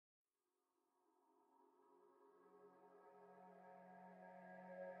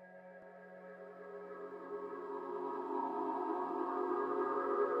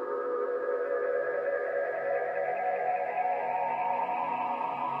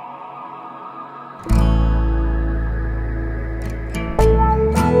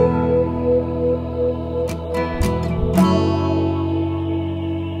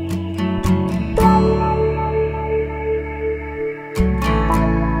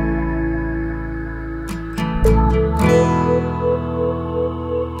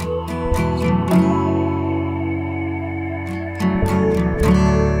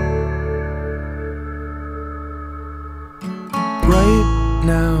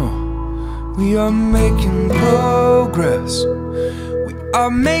We are making progress. We are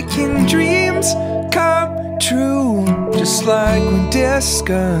making dreams come true, just like we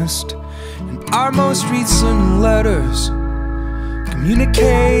discussed in our most recent letters.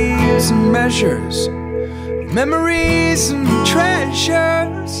 Communiques and measures, memories and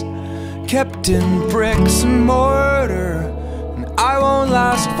treasures, kept in bricks and mortar. And I won't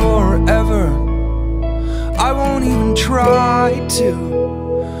last forever, I won't even try to.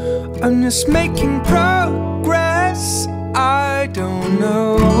 I'm just making progress. I don't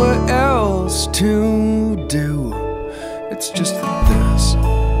know what else to do. It's just that this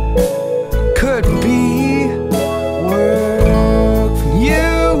could be work for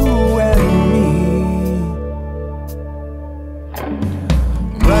you and me.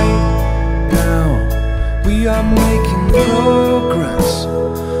 Right now we are making progress.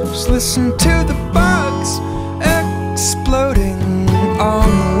 Just listen to the bugs exploding on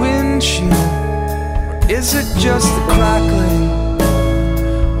the windshield. Or is it just the crackling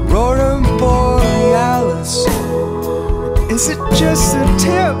aurora borealis? Or is it just the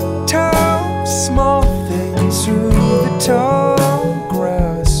tiptoe small things through the tall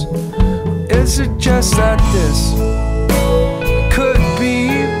grass? Or is it just that this could be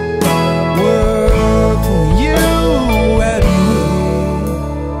work for you and me?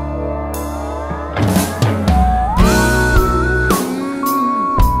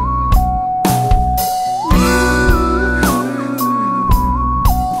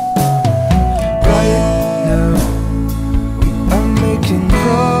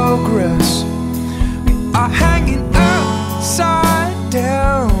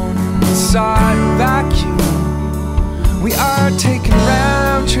 We are taking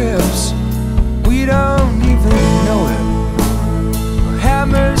round trips, we don't even know it.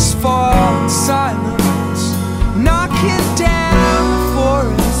 Hammers fall in silence, knocking down the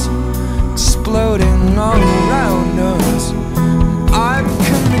forest, exploding all around us. I'm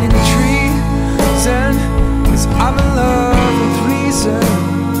committing treason, 'cause I'm in love with reason.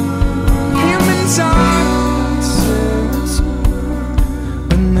 Humans are monsters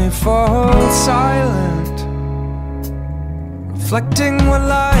when they fall silent, reflecting what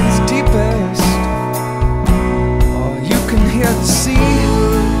lies deepest. Oh, you can hear the sea,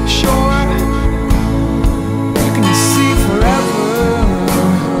 shore, you can